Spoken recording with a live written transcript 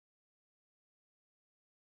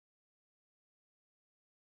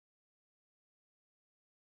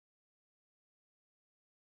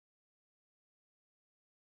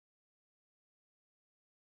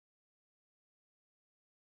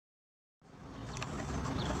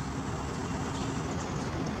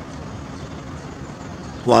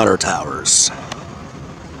Water towers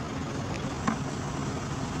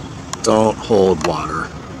don't hold water.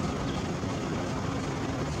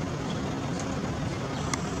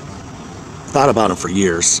 Thought about them for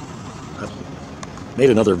years. I've made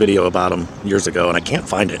another video about them years ago and I can't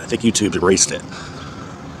find it. I think YouTube erased it.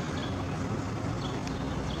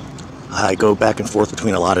 I go back and forth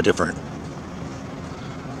between a lot of different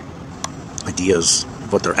ideas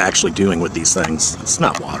of what they're actually doing with these things. It's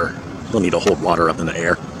not water. You don't need to hold water up in the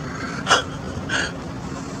air.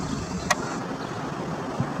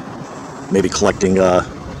 Maybe collecting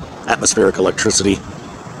atmospheric electricity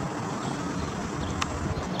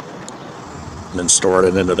and then storing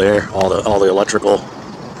it into there. All the electrical.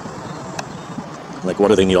 Like, what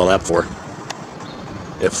do they need all that for?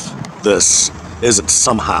 If this isn't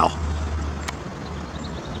somehow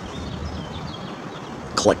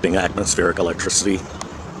collecting atmospheric electricity.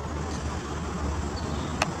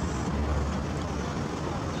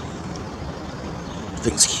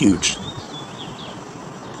 Thing's huge.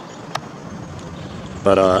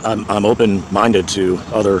 But I'm open-minded to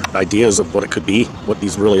other ideas of what it could be, what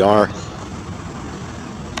these really are.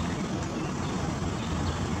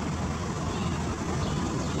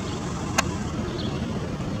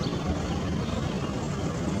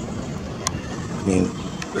 I mean,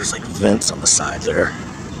 there's like vents on the side there.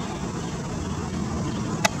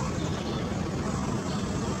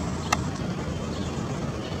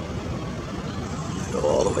 Go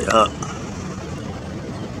all the way up.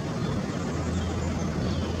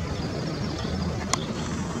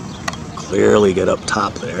 Clearly get up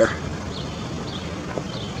top there.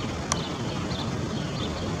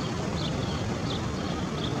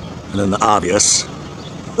 And then the obvious,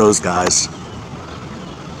 those guys.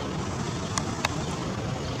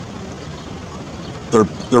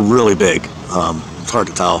 They're really big. It's hard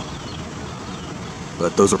to tell.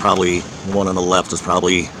 But those are probably, the one on the left is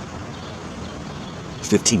probably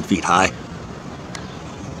 15 feet high.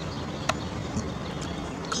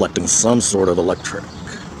 Collecting some sort of electric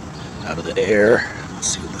out of the air. Let's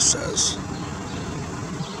see what this says.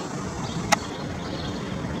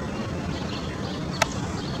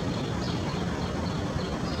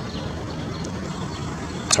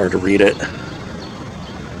 It's hard to read it.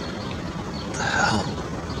 What the hell?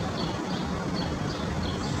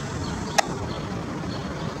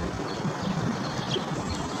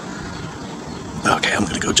 Okay, I'm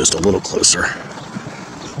gonna go just a little closer.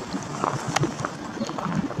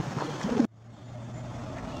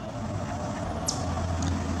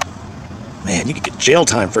 Man, you could get jail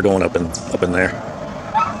time for going up in there.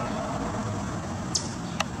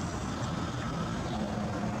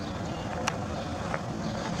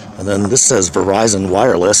 And then this says Verizon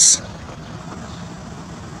Wireless.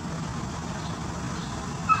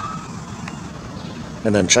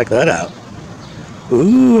 And then check that out.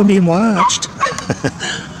 Ooh, I'm being watched.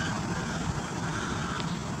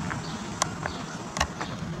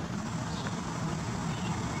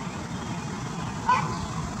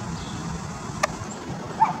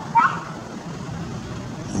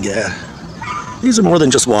 Yeah, these are more than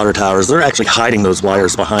just water towers. They're actually hiding those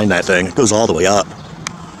wires behind that thing. It goes all the way up.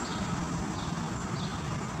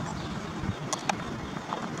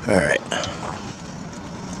 Alright.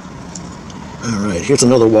 Alright, here's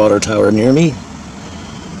another water tower near me.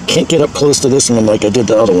 Can't get up close to this one like I did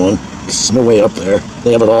the other one. There's no way up there.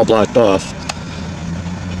 They have it all blocked off.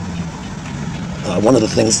 One of the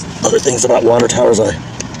other things about water towers I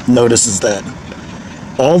notice is that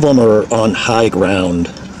all of them are on high ground.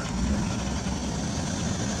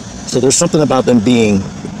 So there's something about them being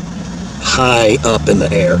high up in the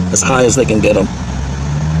air, as high as they can get them.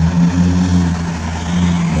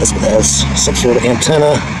 This one has some sort of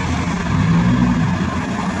antenna.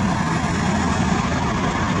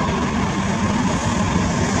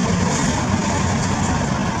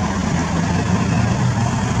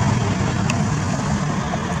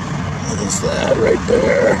 What is that right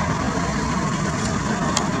there?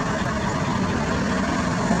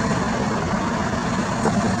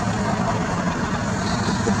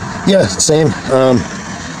 Yeah, same.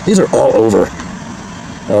 These are all over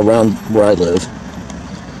around where I live.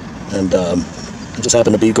 And I just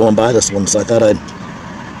happened to be going by this one, so I thought I'd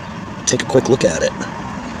take a quick look at it.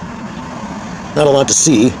 Not a lot to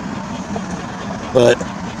see, but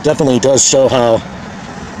definitely does show how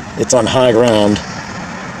it's on high ground,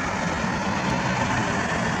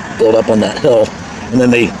 built up on that hill, and then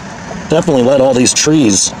they definitely let all these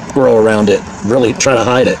trees grow around it, really try to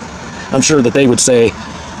hide it. I'm sure that they would say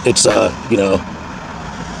it's, you know,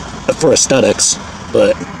 for aesthetics,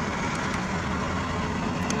 but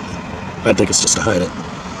I think it's just to hide it.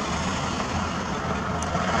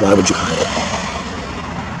 Why would you hide it?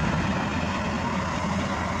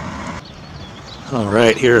 All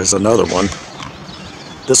right, here's another one.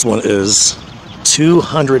 This one is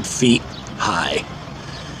 200 feet high,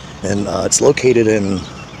 and it's located in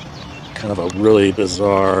kind of a really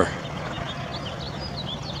bizarre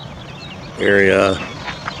area.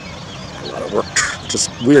 A lot of work, just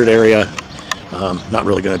weird area. Not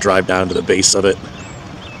really going to drive down to the base of it.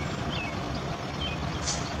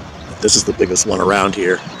 This is the biggest one around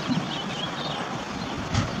here.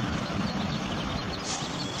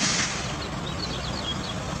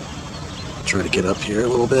 Try to get up here a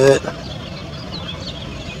little bit.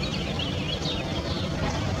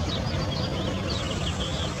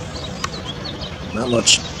 Not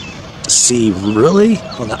much to see really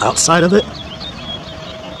on the outside of it.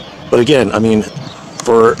 But again, I mean,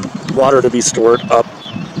 for water to be stored up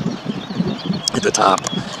at the top,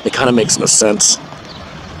 it kind of makes no sense.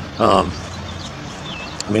 I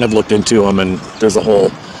mean, I've looked into them, and there's a whole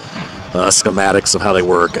schematics of how they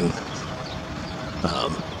work, and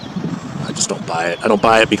I just don't buy it. I don't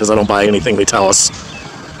buy it because I don't buy anything they tell us.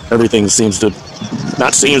 Everything seems to,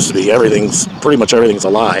 not seems to be, pretty much everything's a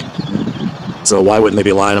lie. So why wouldn't they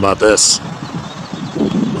be lying about this?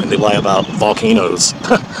 When they lie about volcanoes.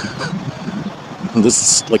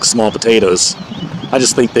 This is like small potatoes. I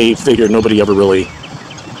just think they figured nobody ever really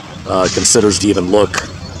considers to even look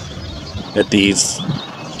at these.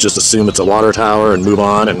 Just assume it's a water tower and move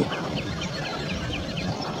on. And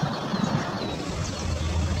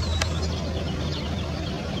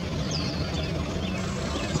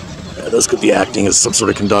those could be acting as some sort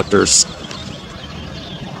of conductors.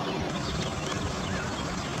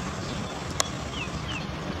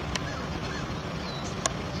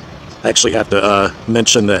 I actually have to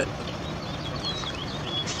mention that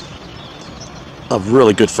a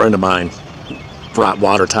really good friend of mine brought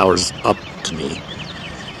water towers up to me.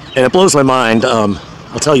 And it blows my mind.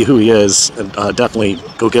 I'll tell you who he is, and definitely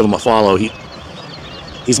go give him a follow.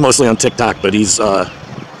 He's mostly on TikTok, but he's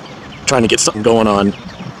trying to get something going on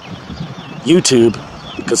YouTube,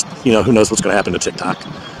 because, you know, who knows what's going to happen to TikTok.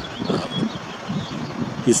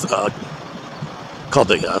 He's called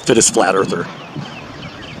the Fittest Flat Earther.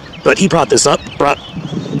 But he brought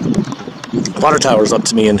water towers up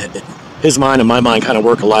to me, and his mind and my mind kind of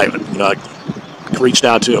work alike. You know, I reached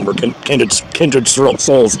out to him. We're kindred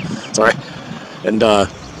souls. Sorry. And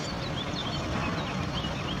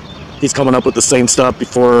he's coming up with the same stuff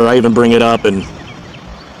before I even bring it up. And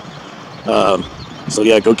so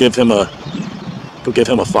yeah, go give him a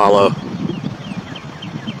follow.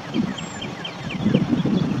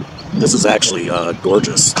 This is actually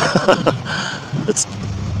gorgeous. It's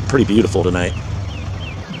pretty beautiful tonight.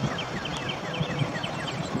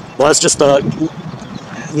 Well, that's just a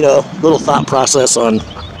little thought process on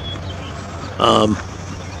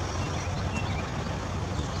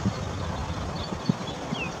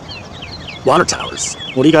water towers.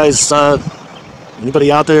 What do you guys,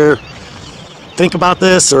 anybody out there think about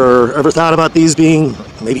this, or ever thought about these being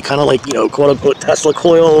maybe kind of like, you know, quote unquote Tesla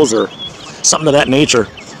coils or something of that nature,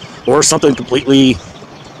 or something completely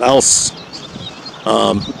else?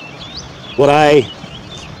 What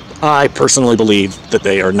I personally believe that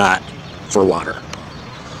they are not for water.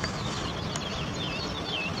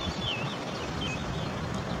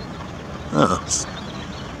 Oh,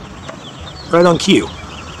 right on cue.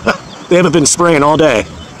 They haven't been spraying all day.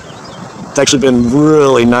 It's actually been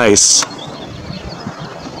really nice.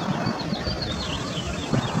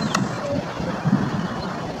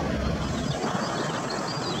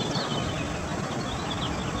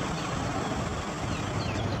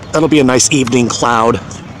 That'll be a nice evening cloud.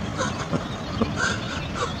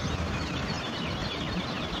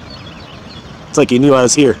 It's like he knew I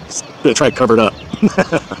was here. He's gonna try to cover it up.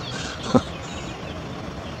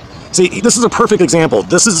 See, this is a perfect example.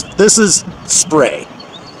 This is spray.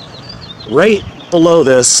 Right below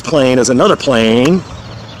this plane is another plane.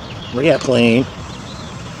 Where you at, plane?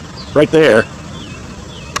 Right there.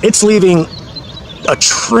 It's leaving a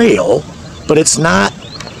trail, but it's not.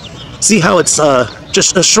 See how it's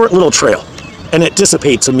just a short little trail, and it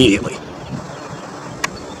dissipates immediately.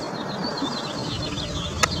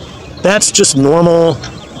 That's just normal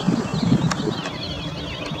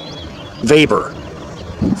vapor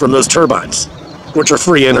from those turbines, which are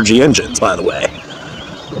free energy engines, by the way.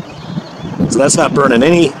 So that's not burning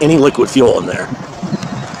any liquid fuel in there.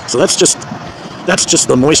 So that's just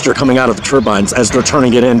the moisture coming out of the turbines as they're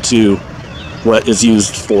turning it into what is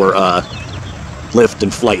used for lift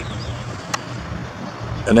and flight.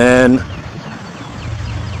 And then,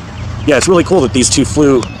 yeah, it's really cool that these two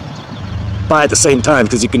flew by at the same time,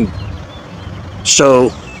 because you can show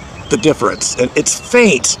the difference. And it's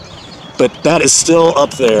faint, but that is still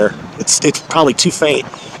up there. It's probably too faint.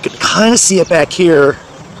 You can kind of see it back here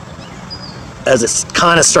as it's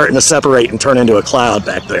kind of starting to separate and turn into a cloud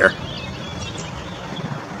back there.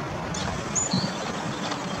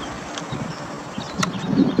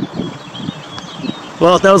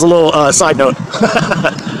 Well, that was a little side note.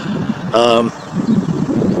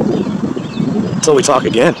 Until we talk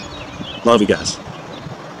again. Love you guys.